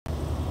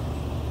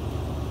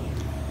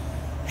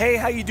Hey,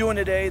 how you doing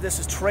today? This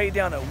is Trey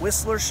down at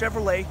Whisler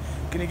Chevrolet.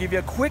 Gonna give you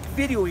a quick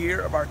video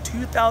here of our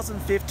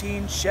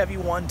 2015 Chevy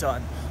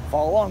 1-ton.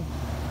 Follow along.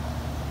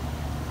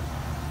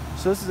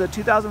 So this is a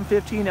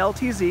 2015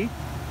 LTZ.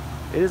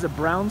 It is a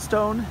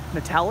brownstone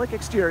metallic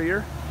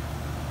exterior.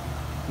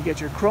 You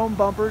get your chrome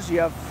bumpers. You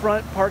have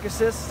front park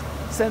assist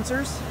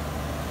sensors.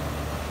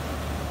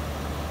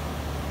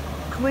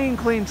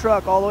 Clean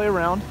truck all the way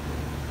around.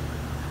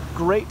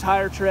 Great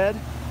tire tread.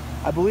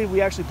 I believe we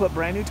actually put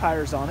brand new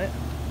tires on it.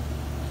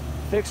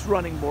 Fixed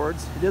running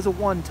boards. It is a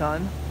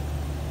 1-ton.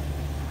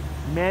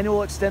 Manual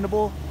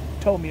extendable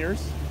tow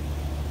mirrors.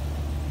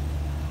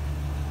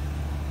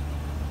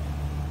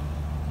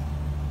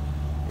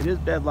 It is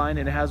bedline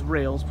and it has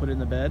rails put in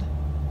the bed.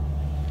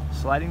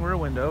 Sliding rear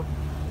window.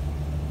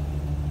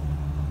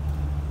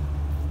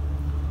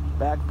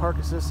 Back park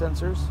assist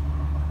sensors.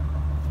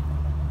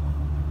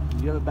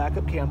 You have a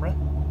backup camera.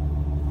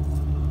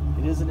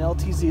 It is an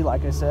LTZ,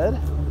 like I said.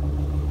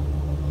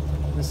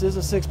 This is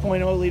a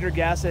 6.0 liter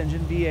gas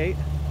engine V8.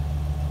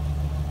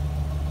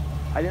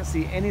 I didn't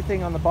see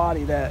anything on the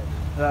body that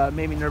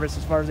made me nervous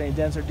as far as any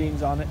dents or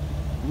dings on it.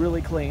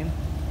 Really clean.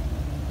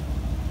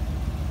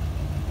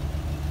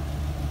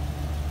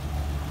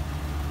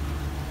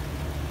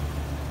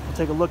 We'll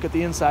take a look at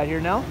the inside here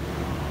now.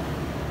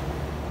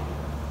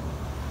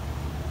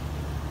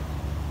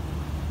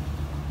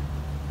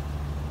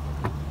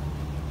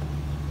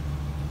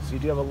 So you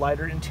do have a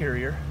lighter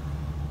interior.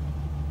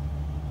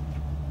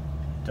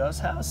 It does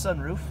have a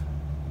sunroof.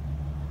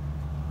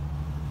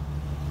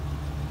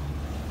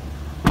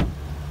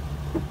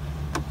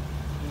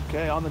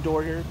 Okay, on the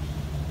door here,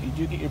 you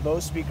do get your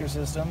Bose speaker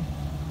system,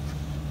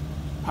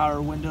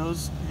 power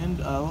windows and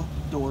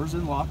doors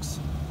and locks,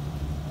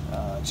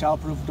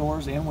 child-proof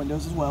doors and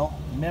windows as well,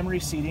 memory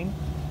seating.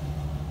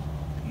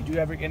 You do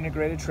have your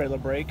integrated trailer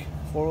brake,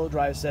 4-wheel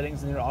drive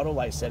settings and your auto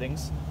light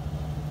settings.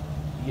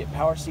 You get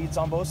power seats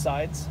on both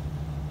sides,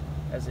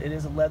 as it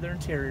is a leather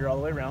interior all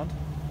the way around.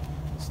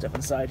 Step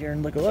inside here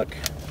and look.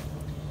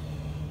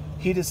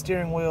 Heated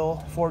steering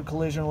wheel, forward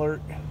collision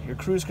alert, your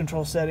cruise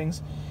control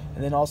settings,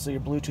 and then also your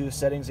Bluetooth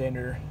settings and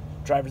your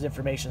driver's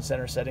information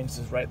center settings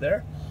is right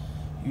there.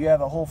 You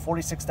have a whole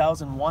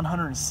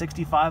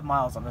 46,165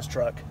 miles on this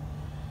truck.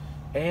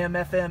 AM,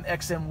 FM,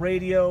 XM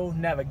radio,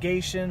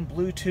 navigation,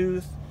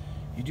 Bluetooth.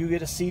 You do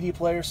get a CD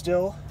player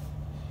still.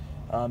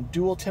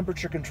 Dual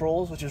temperature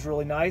controls, which is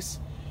really nice.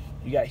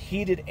 You got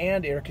heated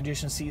and air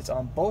conditioned seats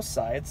on both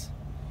sides.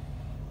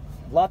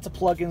 Lots of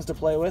plugins to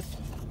play with.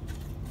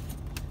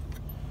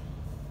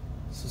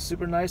 So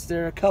super nice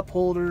there. Cup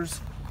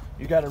holders.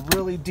 You got a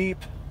really deep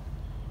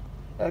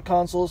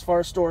console as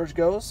far as storage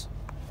goes.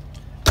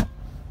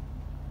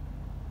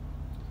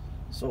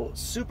 So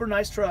super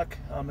nice truck.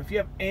 If you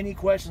have any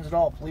questions at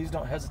all, please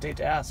don't hesitate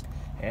to ask,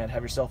 and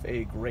have yourself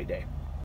a great day.